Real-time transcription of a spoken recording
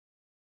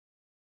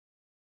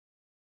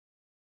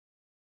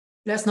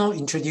Let's now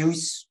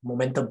introduce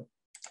momentum.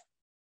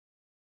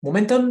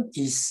 Momentum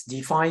is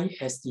defined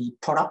as the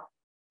product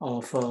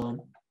of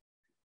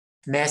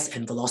mass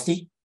and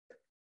velocity.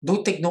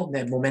 Do take note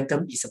that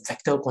momentum is a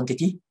vector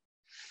quantity,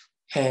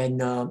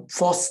 and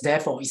force,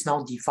 therefore, is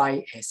now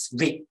defined as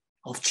rate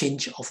of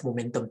change of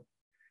momentum.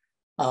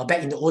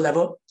 Back in the O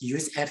level, you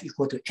use F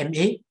equal to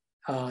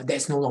ma.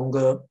 That's no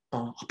longer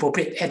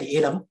appropriate at the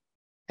A level.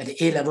 At the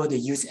A level, they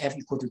use F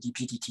equal to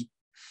dp dt.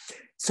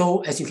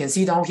 So as you can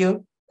see down here,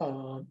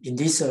 in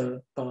this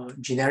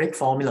generic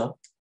formula,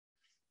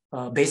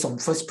 based on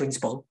first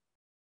principle,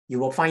 you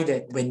will find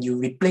that when you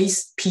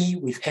replace P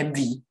with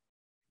mv,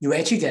 you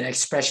actually get an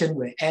expression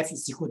where F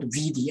is equal to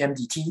v dm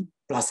dt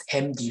plus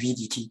m dv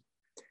dt.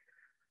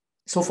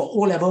 So for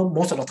O level,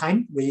 most of the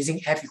time, we're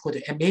using F equal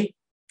to ma,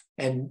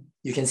 and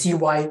you can see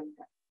why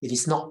it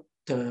is not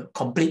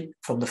complete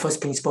from the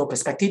first principle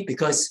perspective,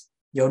 because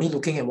you're only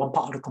looking at one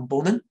part of the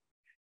component.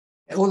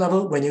 At O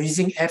level, when you're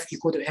using F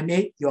equal to ma,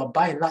 you are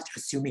by and large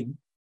assuming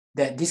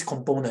that this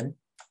component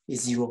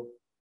is zero.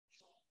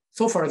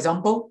 So for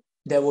example,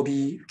 there will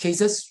be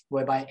cases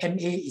whereby ma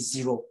is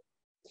zero.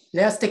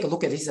 Let us take a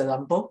look at this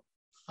example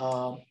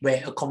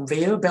where a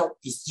conveyor belt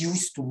is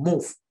used to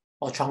move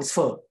or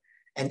transfer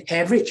an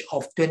average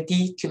of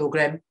 20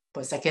 kilogram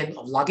per second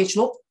of luggage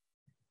load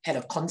at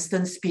a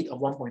constant speed of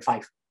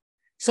 1.5.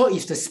 So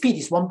if the speed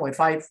is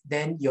 1.5,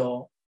 then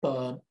your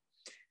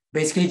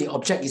basically the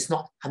object is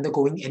not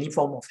undergoing any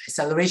form of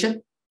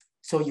acceleration.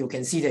 So you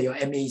can see that your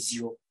ma is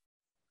zero.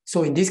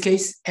 So in this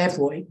case, F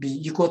will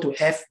be equal to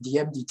F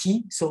dm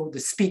dt. So the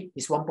speed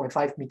is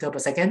 1.5 meter per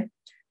second,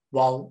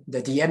 while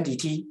the dm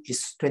dt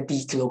is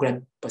 20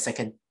 kilogram per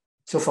second.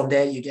 So from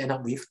there, you end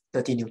up with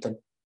 30 Newton.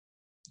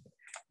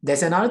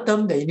 There's another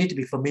term that you need to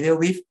be familiar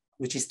with,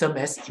 which is termed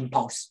as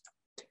impulse.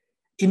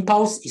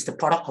 Impulse is the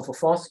product of a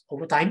force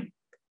over time,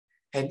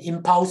 and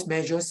impulse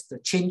measures the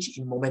change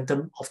in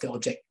momentum of the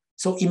object.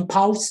 So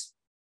impulse,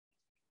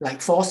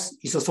 like force,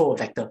 is also a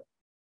vector.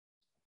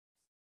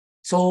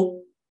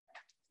 So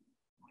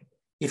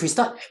if we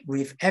start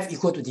with F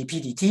equal to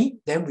dp dt,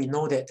 then we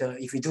know that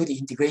if we do the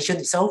integration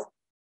itself,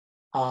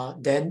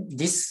 then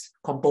this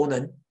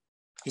component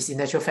is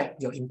in actual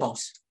fact your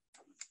impulse.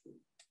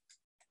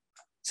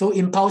 So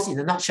impulse in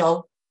a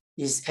nutshell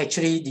is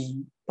actually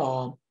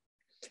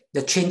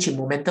the change in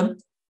momentum,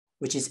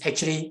 which is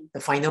actually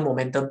the final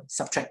momentum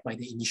subtract by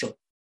the initial.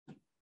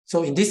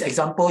 So in this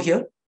example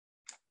here,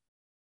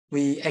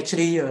 we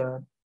actually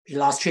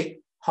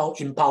illustrate how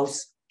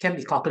impulse can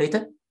be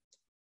calculated.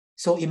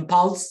 So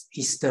impulse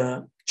is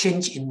the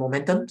change in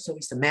momentum, so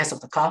it's the mass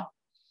of the car.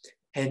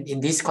 And in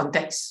this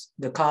context,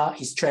 the car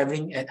is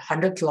traveling at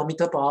 100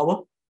 kilometers per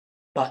hour,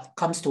 but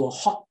comes to a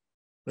halt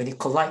when it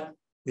collides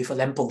with a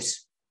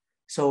lamppost.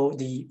 So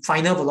the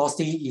final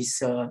velocity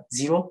is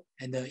 0,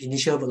 and the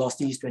initial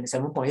velocity is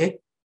 27.8.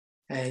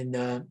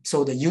 And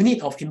so the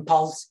unit of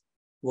impulse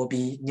will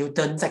be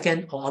Newton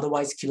second, or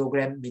otherwise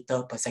kilogram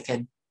meter per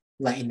second,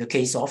 like in the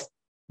case of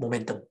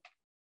momentum.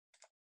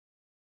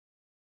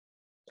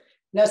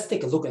 Let's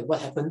take a look at what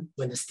happened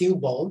when a steel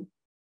ball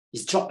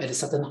is dropped at a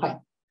certain height,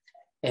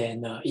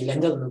 and it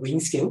landed on the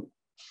weighing scale.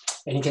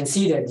 And you can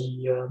see that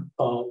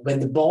when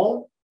the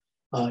ball,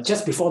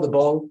 just before the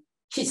ball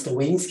hits the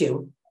weighing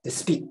scale, the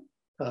speed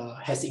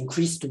has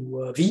increased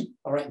to v,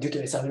 all right, due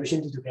to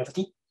acceleration due to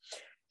gravity.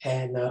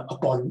 And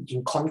upon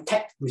in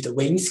contact with the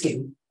weighing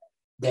scale,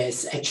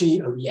 there's actually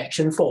a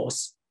reaction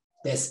force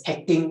that's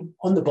acting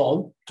on the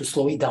ball to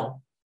slow it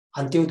down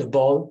until the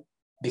ball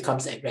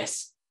becomes at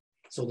rest.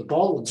 So the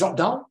ball will drop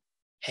down,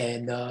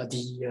 and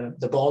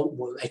the ball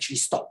will actually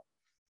stop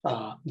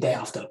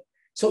thereafter.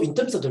 So in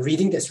terms of the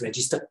reading that's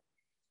registered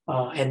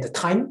and the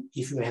time,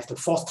 if you have the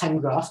force time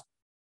graph,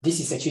 this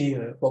is actually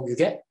what you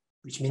get,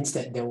 which means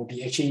that there will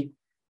be actually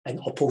an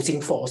opposing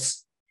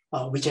force,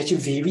 which actually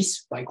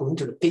varies by going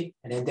to the peak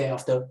and then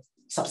thereafter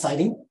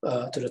subsiding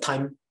to the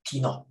time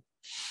t0.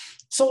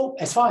 So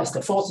as far as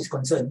the force is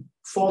concerned,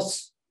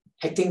 force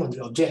acting on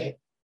the object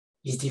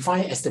is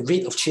defined as the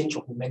rate of change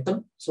of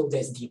momentum. So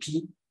there's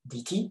dp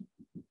dt.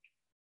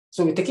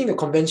 So we're taking the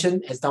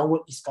convention as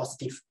downward is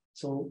positive.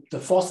 So the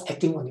force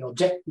acting on the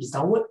object is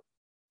downward.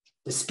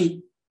 The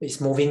speed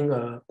is moving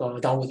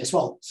downward as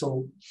well.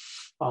 So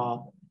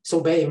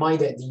so bear in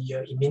mind that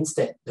it means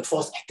that the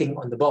force acting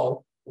on the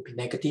ball will be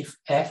negative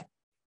F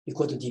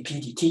equal to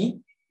dp dt.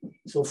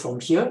 So from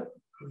here,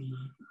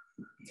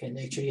 we can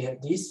actually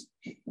have this,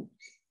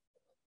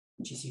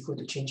 which is equal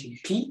to change in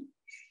P.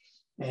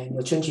 And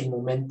the change in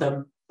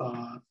momentum,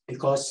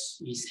 because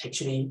it's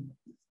actually,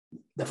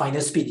 the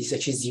final speed is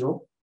actually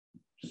 0.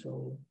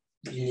 So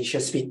the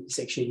initial speed is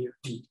actually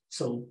V.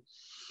 So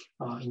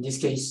in this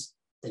case,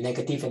 the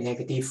negative and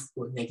negative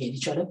will negate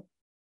each other.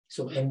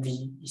 So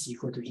mv is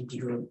equal to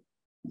integral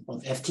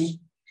of ft.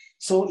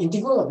 So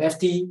integral of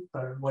ft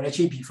will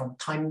actually be from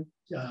time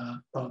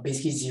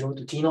basically 0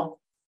 to t0,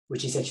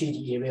 which is actually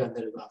the area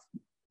under the graph.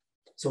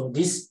 So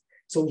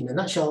so in a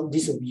nutshell,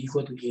 this will be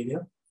equal to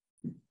area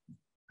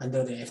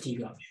under the ft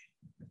graph.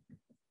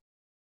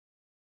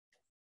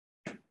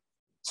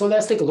 So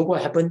let's take a look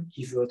what happened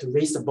if you were to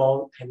raise the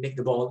ball and make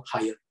the ball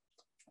higher.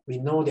 We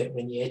know that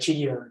when you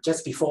actually,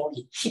 just before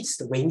it hits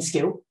the weighing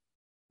scale,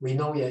 we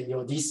know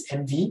that this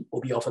MV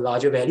will be of a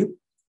larger value.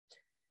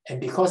 And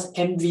because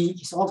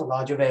MV is of a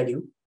larger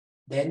value,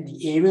 then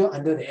the area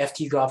under the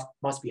FT graph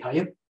must be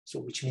higher. So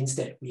which means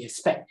that we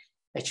expect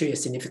actually a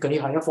significantly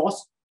higher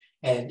force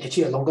and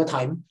actually a longer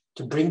time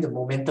to bring the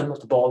momentum of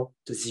the ball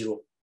to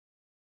zero.